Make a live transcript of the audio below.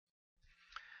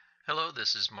Hello,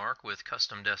 this is Mark with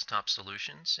Custom Desktop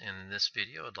Solutions, and in this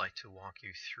video I'd like to walk you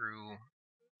through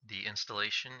the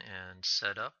installation and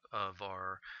setup of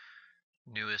our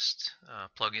newest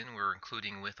plugin we're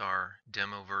including with our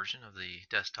demo version of the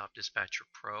Desktop Dispatcher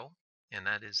Pro, and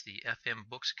that is the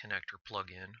FMBooks Connector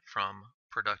plugin from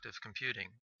Productive Computing.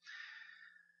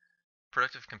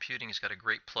 Productive Computing has got a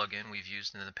great plugin we've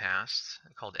used in the past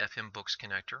called FMBooks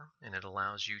Connector, and it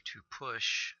allows you to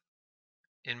push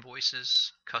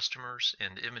invoices, customers,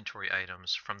 and inventory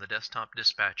items from the desktop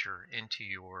dispatcher into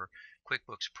your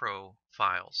QuickBooks Pro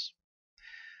files.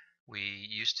 We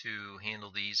used to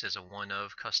handle these as a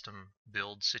one-of custom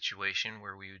build situation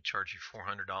where we would charge you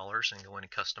 $400 and go in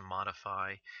and custom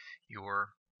modify your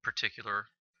particular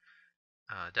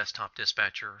desktop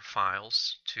dispatcher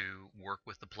files to work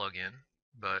with the plugin,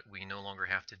 but we no longer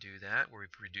have to do that. We've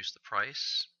reduced the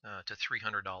price to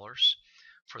 $300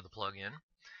 for the plugin,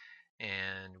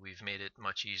 and we've made it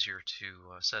much easier to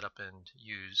set up and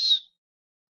use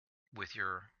with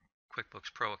your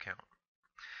QuickBooks Pro account.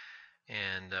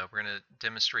 And we're going to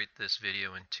demonstrate this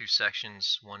video in two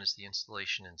sections. One is the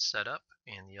installation and setup,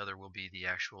 and the other will be the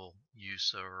actual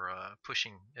use or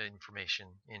pushing information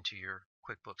into your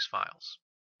QuickBooks files.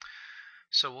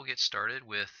 So we'll get started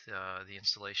with the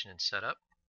installation and setup.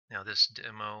 Now, this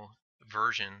demo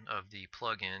version of the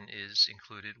plugin is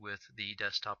included with the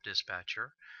desktop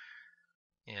dispatcher,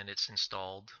 and it's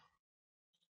installed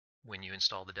when you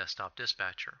install the desktop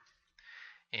dispatcher.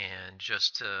 And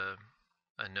just a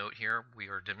note here, we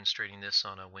are demonstrating this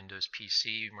on a Windows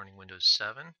PC running Windows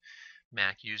 7.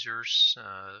 Mac users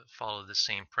follow the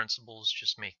same principles,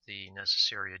 just make the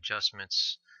necessary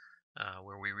adjustments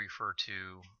where we refer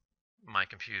to My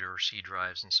Computer, C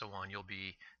drives, and so on. You'll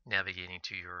be navigating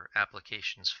to your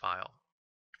applications file.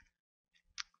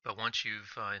 But once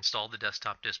you've installed the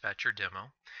desktop dispatcher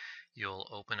demo, you'll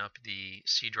open up the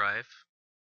C drive.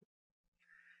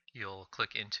 You'll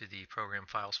click into the Program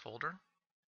Files folder,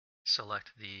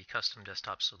 select the Custom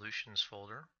Desktop Solutions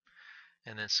folder,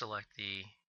 and then select the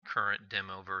current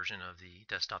demo version of the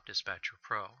Desktop Dispatcher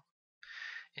Pro.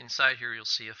 Inside here you'll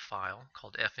see a file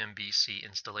called FMBC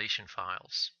Installation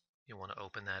Files. You'll want to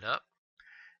open that up,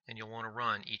 and you'll want to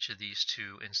run each of these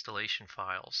two installation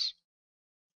files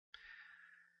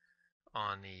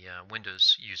on the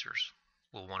Windows users.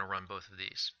 We'll want to run both of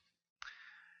these.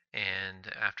 And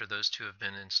after those two have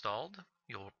been installed,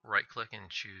 you'll right click and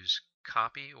choose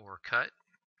copy or cut,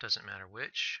 doesn't matter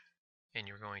which, and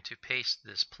you're going to paste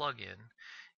this plugin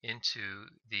into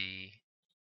the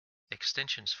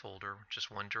extensions folder,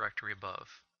 just one directory above.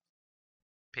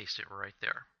 Paste it right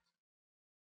there.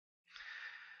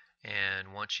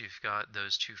 And once you've got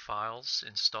those two files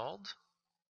installed,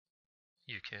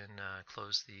 you can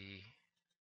close the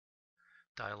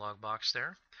dialog box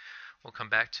there. We'll come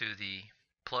back to the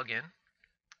plugin,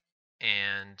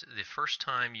 and the first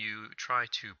time you try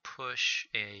to push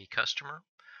a customer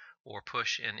or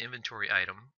push an inventory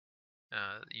item,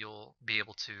 you'll be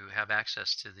able to have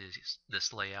access to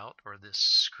this layout or this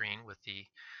screen with the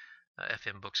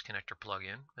FMBooks Connector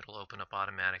plugin. It'll open up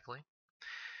automatically.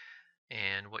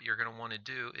 And what you're going to want to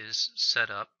do is set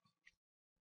up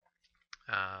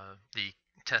and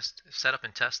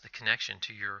test the connection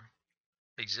to your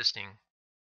existing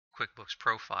QuickBooks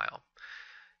Pro file.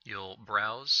 You'll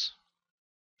browse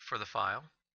for the file,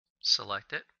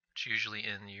 select it. It's usually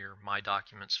in your My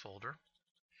Documents folder.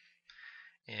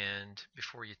 And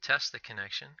before you test the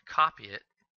connection, copy it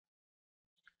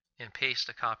and paste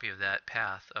a copy of that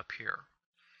path up here.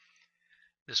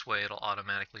 This way it'll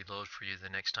automatically load for you the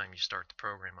next time you start the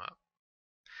program up.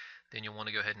 Then you'll want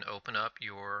to go ahead and open up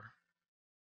your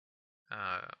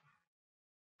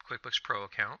QuickBooks Pro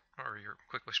account or your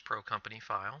QuickBooks Pro company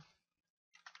file.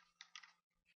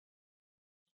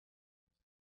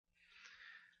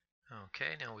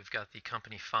 Okay, now we've got the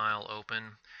company file open.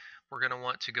 We're going to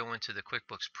want to go into the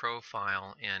QuickBooks Pro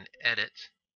file and edit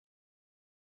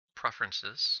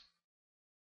Preferences.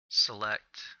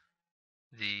 Select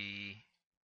the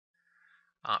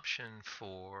option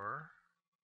for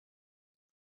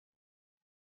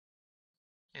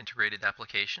Integrated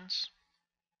Applications.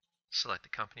 Select the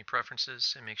company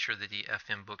preferences and make sure that the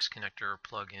FMBooks Connector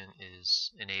plugin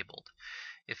is enabled.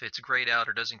 If it's grayed out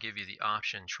or doesn't give you the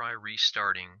option, try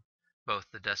restarting both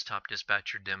the Desktop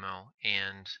Dispatcher demo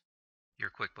and your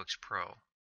QuickBooks Pro,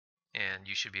 and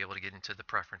you should be able to get into the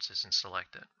preferences and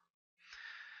select it.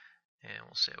 And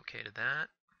we'll say OK to that,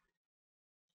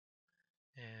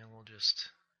 and we'll just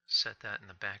set that in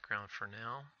the background for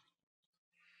now.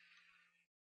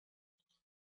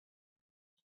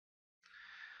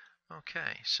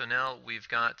 Okay, so now we've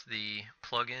got the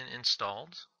plugin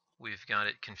installed. we've got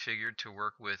it configured to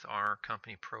work with our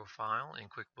company profile in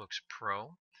QuickBooks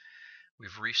Pro.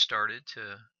 We've restarted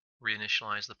to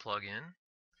reinitialize the plugin.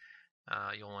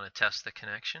 You'll want to test the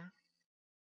connection.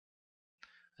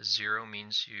 A 0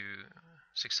 means you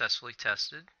successfully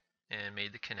tested and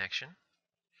made the connection,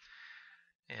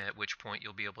 at which point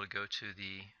you'll be able to go to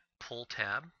the Pull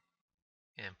tab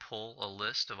and pull a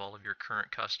list of all of your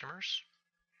current customers.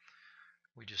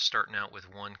 We're just starting out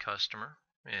with one customer,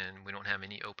 and we don't have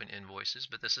any open invoices,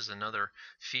 but this is another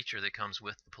feature that comes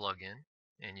with the plugin,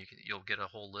 and you'll get a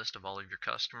whole list of all of your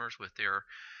customers with their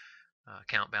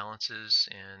account balances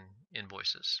and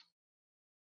invoices.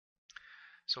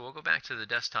 So we'll go back to the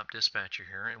desktop dispatcher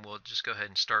here, and we'll just go ahead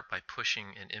and start by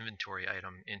pushing an inventory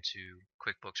item into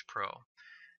QuickBooks Pro.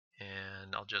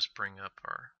 And I'll just bring up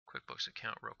our QuickBooks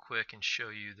account real quick and show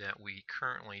you that we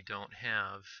currently don't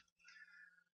have,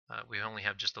 we only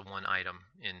have just the one item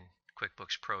in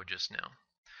QuickBooks Pro just now.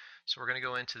 So we're going to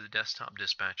go into the desktop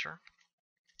dispatcher.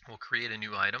 We'll create a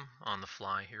new item on the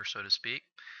fly here, so to speak,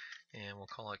 and we'll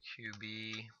call it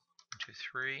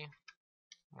QB123.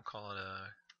 We'll call it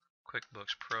a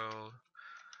QuickBooks Pro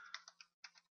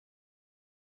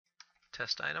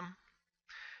test item,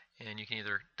 and you can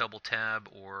either double tab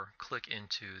or click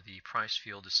into the price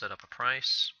field to set up a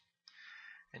price.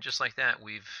 And just like that,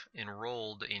 we've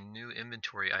enrolled a new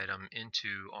inventory item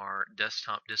into our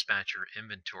desktop dispatcher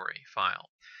inventory file,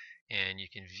 and you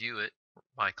can view it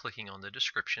by clicking on the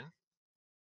description,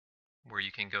 where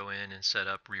you can go in and set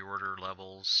up reorder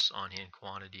levels, on-hand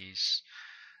quantities,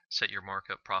 set your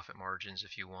markup profit margins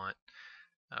if you want.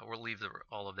 We'll leave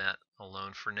all of that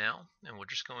alone for now, and we're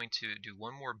just going to do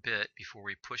one more bit before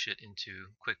we push it into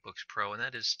QuickBooks Pro, and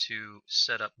that is to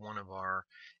set up one of our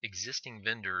existing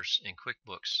vendors in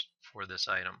QuickBooks for this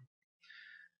item.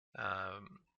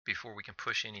 Before we can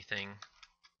push anything,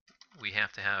 we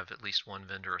have to have at least one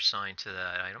vendor assigned to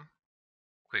that item.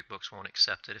 QuickBooks won't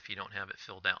accept it if you don't have it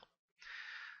filled out.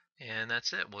 And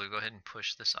that's it. We'll go ahead and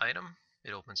push this item.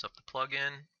 It opens up the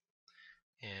plugin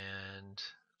and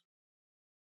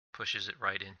pushes it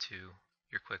right into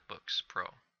your QuickBooks Pro,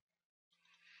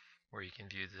 where you can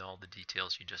view all the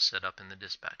details you just set up in the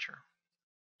dispatcher.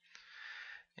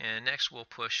 And next we'll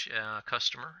push a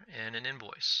customer and an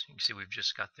invoice. You can see we've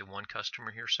just got the one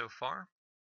customer here so far.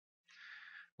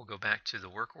 We'll go back to the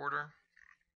work order.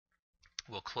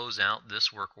 We'll close out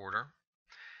this work order,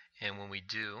 and when we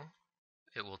do,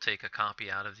 it will take a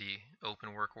copy out of the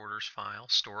open work orders file,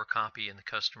 store a copy in the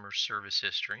customer's service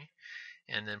history,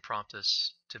 and then prompt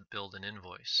us to build an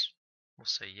invoice. We'll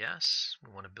say yes,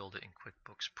 we want to build it in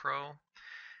QuickBooks Pro,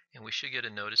 and we should get a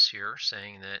notice here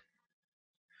saying that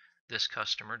this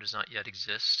customer does not yet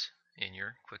exist in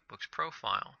your QuickBooks Pro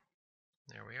file.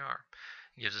 There we are.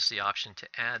 It gives us the option to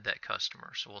add that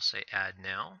customer, so we'll say add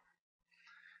now,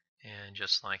 and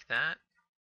just like that,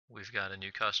 we've got a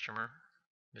new customer,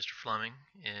 Mr. Fleming,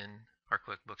 in our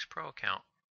QuickBooks Pro account.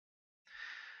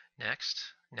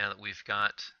 Next, now that we've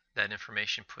got that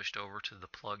information pushed over to the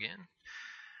plugin,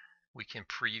 we can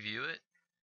preview it,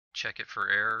 check it for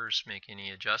errors, make any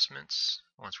adjustments.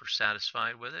 Once we're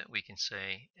satisfied with it, we can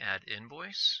say add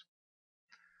invoice,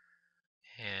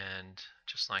 and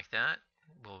just like that,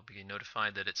 we'll be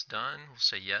notified that it's done. We'll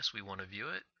say yes, we want to view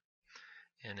it,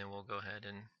 and then we'll go ahead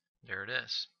and there it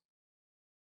is.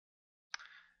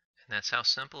 And that's how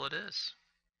simple it is.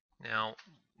 Now,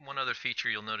 one other feature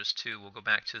you'll notice too, we'll go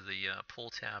back to the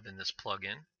Pull tab in this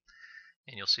plugin,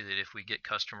 and you'll see that if we get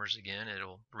customers again,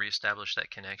 it'll reestablish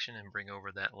that connection and bring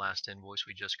over that last invoice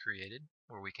we just created,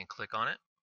 where we can click on it.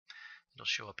 It'll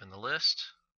show up in the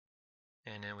list,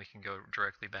 and then we can go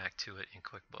directly back to it in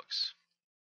QuickBooks.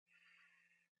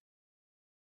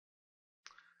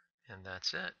 And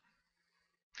that's it.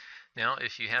 Now,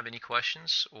 if you have any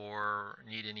questions or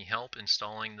need any help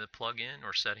installing the plugin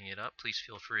or setting it up, please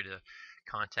feel free to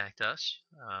contact us,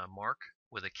 Mark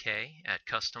with a K at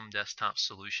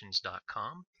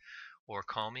customdesktopsolutions.com, or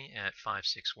call me at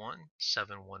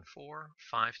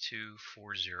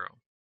 561-714-5240.